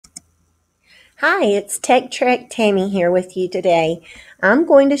Hi, it's Techtrek Tammy here with you today. I'm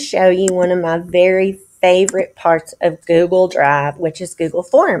going to show you one of my very favorite parts of Google Drive, which is Google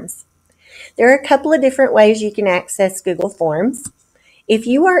Forms. There are a couple of different ways you can access Google Forms. If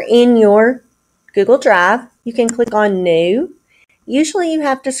you are in your Google Drive, you can click on New. Usually you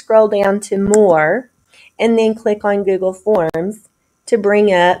have to scroll down to More and then click on Google Forms to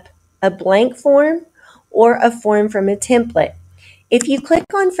bring up a blank form or a form from a template. If you click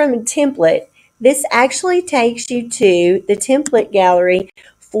on from a template, this actually takes you to the template gallery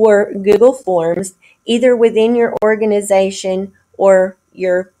for Google Forms, either within your organization or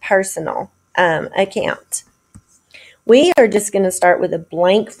your personal account. We are just going to start with a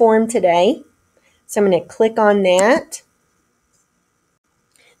blank form today. So I'm going to click on that.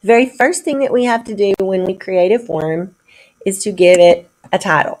 The very first thing that we have to do when we create a form is to give it a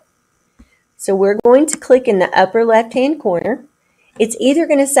title. So we're going to click in the upper left-hand corner. It's either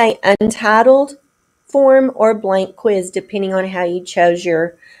going to say Untitled Form or Blank Quiz, depending on how you chose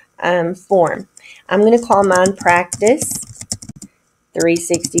your form. I'm going to call mine Practice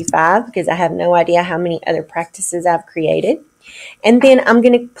 365 because I have no idea how many other practices I've created. And then I'm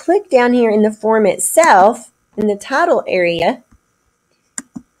going to click down here in the form itself, in the title area,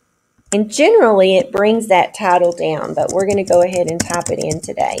 and generally it brings that title down, but we're going to go ahead and type it in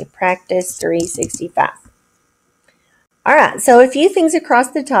today, Practice 365. All right, so a few things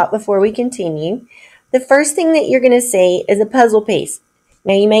across the top before we continue. The first thing that you're going to see is a puzzle piece.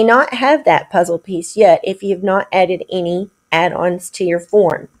 Now, you may not have that puzzle piece yet if you have not added any add-ons to your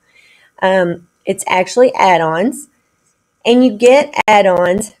form. It's actually add-ons, and you get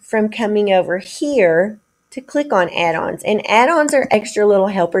add-ons from coming over here to click on add-ons. And add-ons are extra little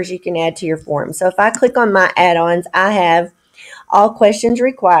helpers you can add to your form. So if I click on my add-ons, I have all questions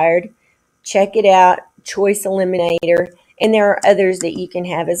required, check it out, choice eliminator, and there are others that you can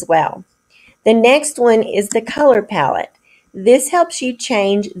have as well. The next one is the color palette. This helps you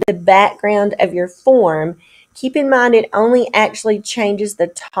change the background of your form. Keep in mind it only actually changes the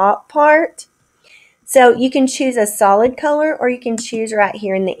top part. So you can choose a solid color, or you can choose right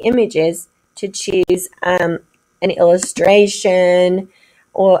here in the images to choose an illustration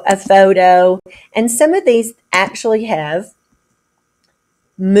or a photo. And some of these actually have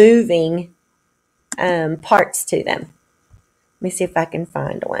moving parts to them. Let me see if I can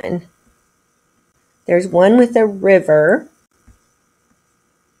find one. There's one with a river.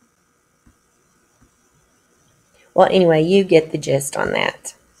 Well, anyway, you get the gist on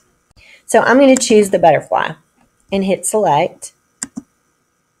that. So I'm going to choose the butterfly and hit select.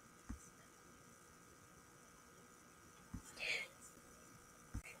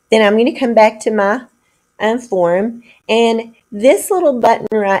 Then I'm going to come back to my form, and this little button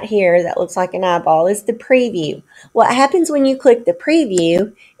right here that looks like an eyeball is the preview. What happens when you click the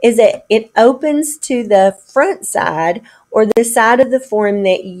preview is that it opens to the front side or the side of the form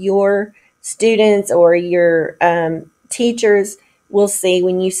that your students or your teachers will see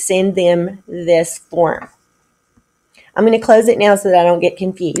when you send them this form. I'm going to close it now so that I don't get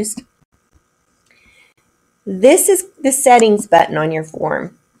confused. This is the settings button on your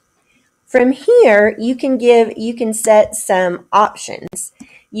form. From here, you can set some options.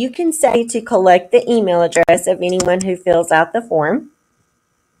 You can say to collect the email address of anyone who fills out the form.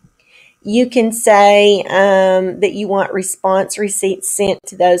 You can say that you want response receipts sent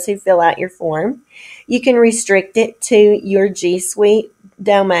to those who fill out your form. You can restrict it to your G Suite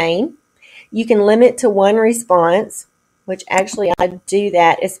domain. You can limit to one response, which actually I do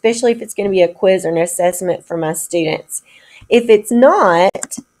that, especially if it's going to be a quiz or an assessment for my students. If it's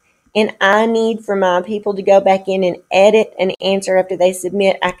not, and I need for my people to go back in and edit an answer after they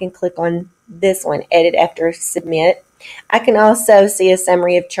submit, I can click on this one, Edit After Submit. I can also see a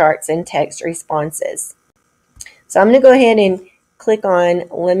summary of charts and text responses. So I'm going to go ahead and click on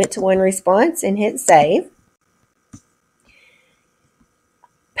Limit to One Response and hit Save.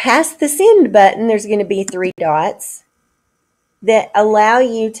 Past the Send button, there's going to be 3 dots that allow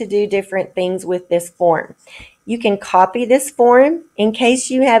you to do different things with this form. You can copy this form in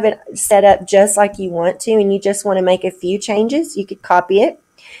case you have it set up just like you want to and you just want to make a few changes. You could copy it.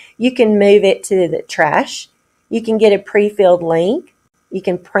 You can move it to the trash. You can get a pre-filled link. You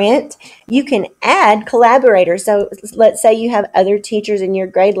can print. You can add collaborators. So let's say you have other teachers in your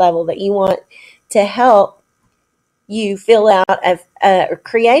grade level that you want to help you fill out a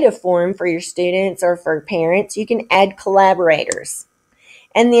creative form for your students or for parents. You can add collaborators.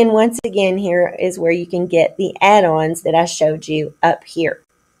 And then once again, here is where you can get the add-ons that I showed you up here.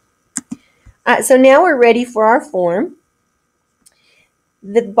 All right, so now we're ready for our form.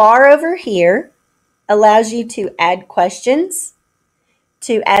 The bar over here allows you to add questions,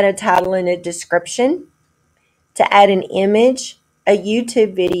 to add a title and a description, to add an image, a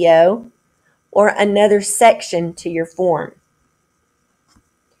YouTube video, or another section to your form.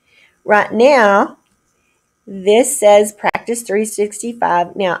 Right now, this says Practice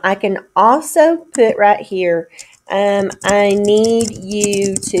 365. Now, I can also put right here, I need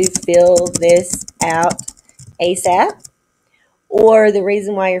you to fill this out ASAP. Or the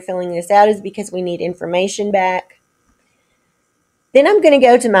reason why you're filling this out is because we need information back. Then I'm going to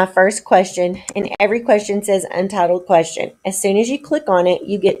go to my first question, and every question says Untitled Question. As soon as you click on it,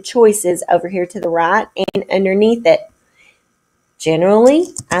 you get choices over here to the right and underneath it. Generally,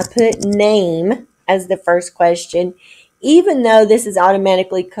 I put name as the first question, even though this is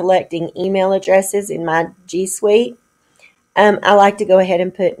automatically collecting email addresses in my G Suite. I like to go ahead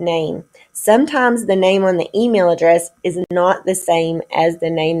and put name. Sometimes the name on the email address is not the same as the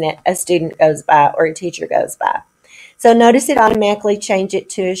name that a student goes by or a teacher goes by. So notice it automatically changed it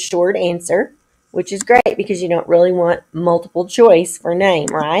to a short answer, which is great because you don't really want multiple choice for name,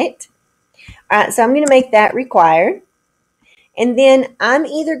 right? All right, so I'm going to make that required. And then I'm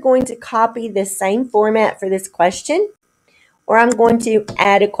either going to copy the same format for this question, or I'm going to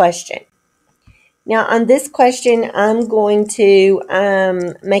add a question. Now on this question, I'm going to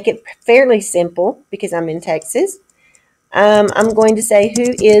make it fairly simple because I'm in Texas. I'm going to say,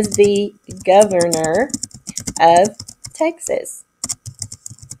 who is the governor of Texas?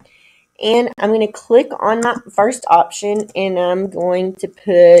 And I'm going to click on my first option, and I'm going to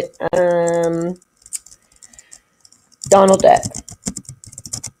put Donald Duck.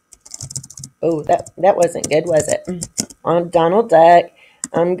 Oh, that wasn't good, was it? On Donald Duck,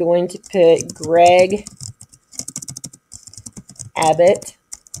 I'm going to put Greg Abbott.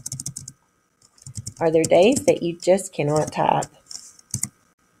 Are there days that you just cannot type?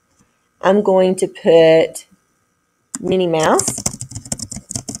 I'm going to put Minnie Mouse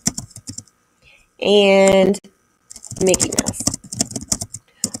and Mickey Mouse.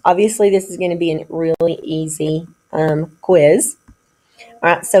 Obviously, this is going to be a really easy quiz. All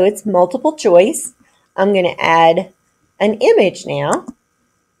right, so it's multiple choice. I'm going to add an image now.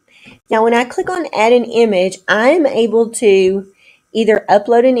 Now, when I click on add an image, I'm able to either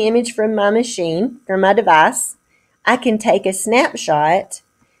upload an image from my machine, from my device. I can take a snapshot.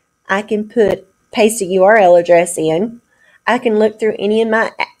 I can paste a URL address in. I can look through any of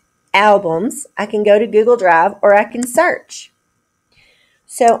my albums. I can go to Google Drive, or I can search.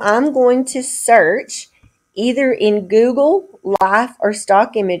 So I'm going to search either in Google, Life, or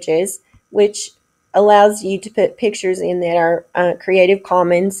Stock Images, which allows you to put pictures in that are Creative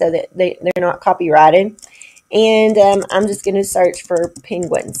Commons so that they're not copyrighted. And I'm just going to search for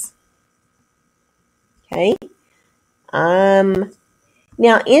penguins. Okay.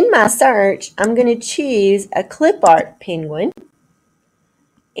 Now in my search, I'm going to choose a clip art penguin.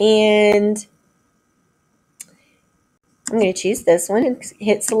 And I'm going to choose this one and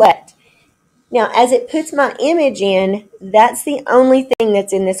hit select. Now, as it puts my image in, that's the only thing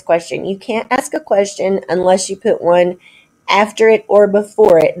that's in this question. You can't ask a question unless you put one after it or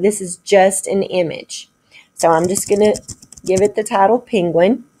before it. This is just an image. So I'm just going to give it the title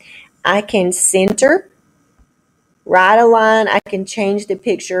penguin. I can center, write a line. I can change the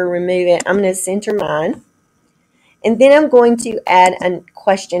picture, remove it. I'm going to center mine. And then I'm going to add a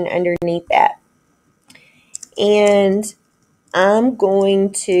question underneath that. And I'm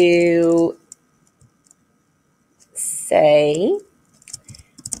going to say,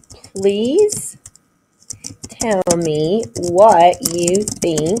 please tell me what you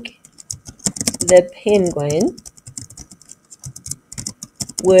think the penguin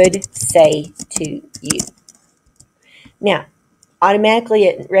would say to you. Now, automatically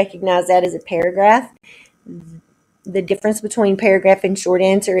it recognizes that as a paragraph. The difference between paragraph and short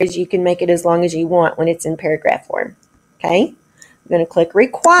answer is you can make it as long as you want when it's in paragraph form. Okay? I'm going to click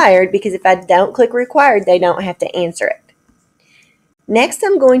required because if I don't click required, they don't have to answer it. Next,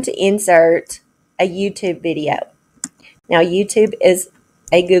 I'm going to insert a YouTube video. Now, YouTube is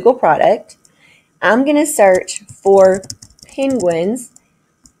a Google product. I'm going to search for penguins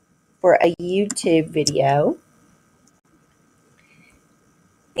for a YouTube video.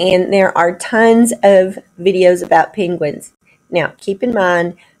 And there are tons of videos about penguins. Now, keep in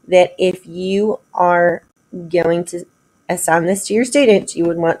mind that if you are going to assign this to your students, you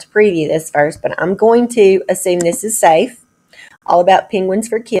would want to preview this first, but I'm going to assume this is safe. All about penguins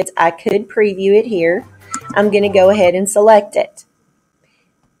for kids. I could preview it here. I'm going to go ahead and select it.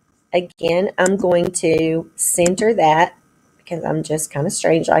 Again, I'm going to center that because I'm just kind of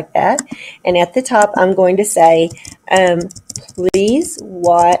strange like that. And at the top, I'm going to say, please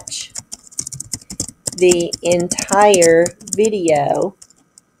watch the entire video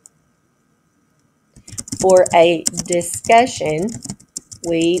for a discussion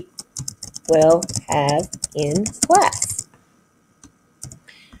we will have in class.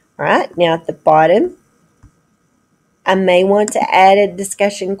 All right, now at the bottom, I may want to add a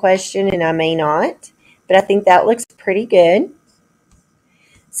discussion question and I may not, but I think that looks pretty good.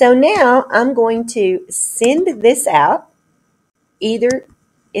 So now I'm going to send this out, either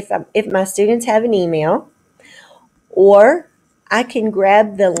if my students have an email, or I can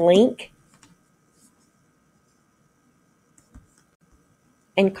grab the link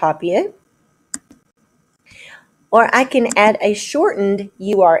and copy it, or I can add a shortened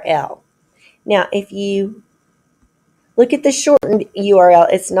URL. Now, if you look at the shortened URL,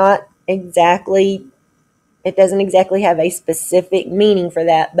 it doesn't exactly have a specific meaning for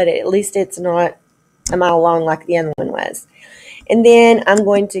that, but at least it's not a mile long like the other one was. And then I'm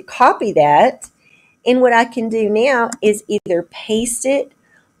going to copy that, and what I can do now is either paste it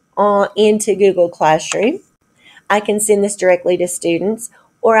into Google Classroom. I can send this directly to students,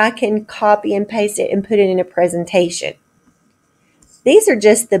 or I can copy and paste it and put it in a presentation. These are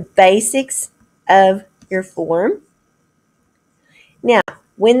just the basics of your form. Now,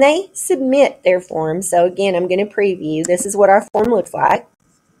 when they submit their form, so again, I'm going to preview. This is what our form looks like.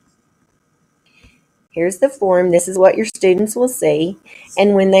 Here's the form. This is what your students will see.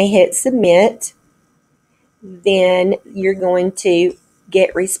 And when they hit submit, then you're going to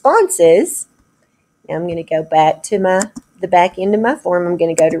get responses. Now I'm going to go back to the back end of my form. I'm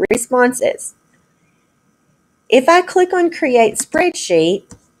going to go to responses. If I click on create spreadsheet,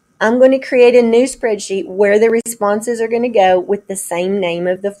 I'm going to create a new spreadsheet where the responses are going to go with the same name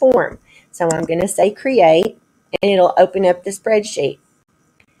of the form. So I'm going to say create, and it'll open up the spreadsheet.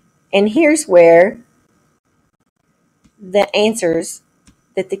 And here's where the answers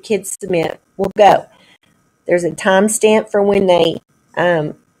that the kids submit will go. There's a timestamp for when they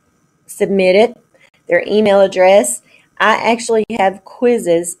submit it, their email address. I actually have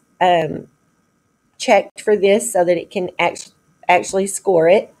quizzes checked for this so that it can actually score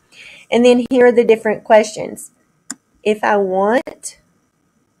it. And then here are the different questions. If I want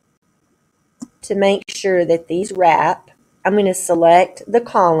to make sure that these wrap, I'm going to select the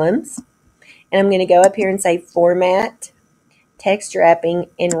columns, and I'm going to go up here and say Format, Text Wrapping,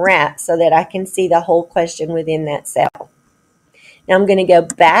 and Wrap so that I can see the whole question within that cell. Now I'm going to go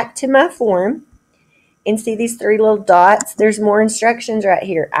back to my form and see these three little dots. There's more instructions right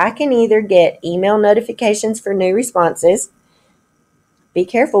here. I can either get email notifications for new responses. Be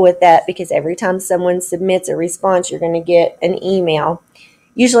careful with that, because every time someone submits a response, you're going to get an email.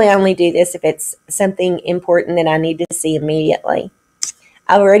 Usually I only do this if it's something important that I need to see immediately.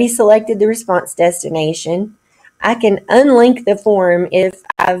 I've already selected the response destination. I can unlink the form if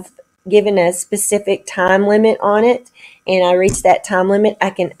I've given a specific time limit on it and I reach that time limit.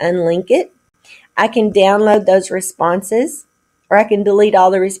 I can unlink it. I can download those responses, or I can delete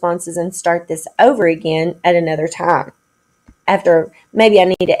all the responses and start this over again at another time after maybe I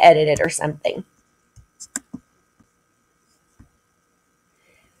need to edit it or something.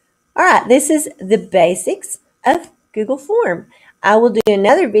 All right, this is the basics of Google Form. I will do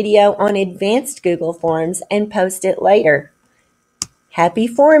another video on advanced Google Forms and post it later. Happy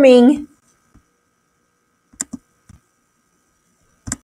forming!